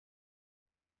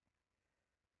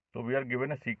So we are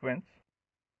given a sequence.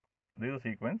 This is a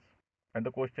sequence, and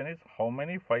the question is how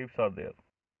many 5s are there?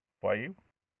 5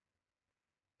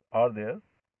 are there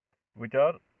which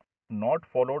are not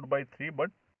followed by 3, but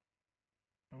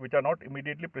which are not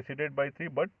immediately preceded by 3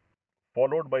 but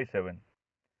followed by 7.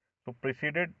 So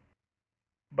preceded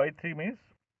by 3 means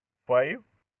 5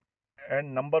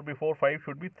 and number before 5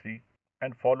 should be 3,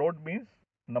 and followed means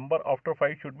number after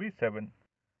 5 should be 7.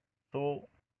 So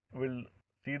we'll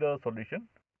see the solution.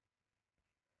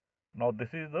 Now this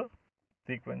is the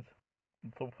sequence.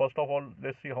 So first of all,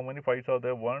 let's see how many 5s are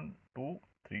there. 1, 2,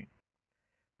 3.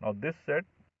 Now this set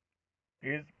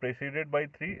is preceded by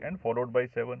 3 and followed by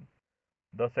 7.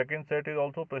 The second set is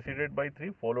also preceded by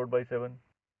 3 followed by 7.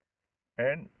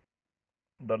 And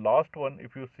the last one,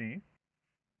 if you see,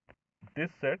 this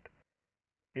set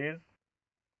is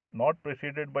not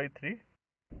preceded by 3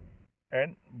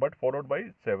 and but followed by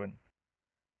 7.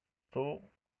 So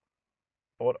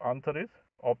our answer is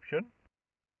option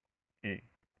A.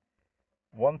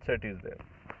 One set is there.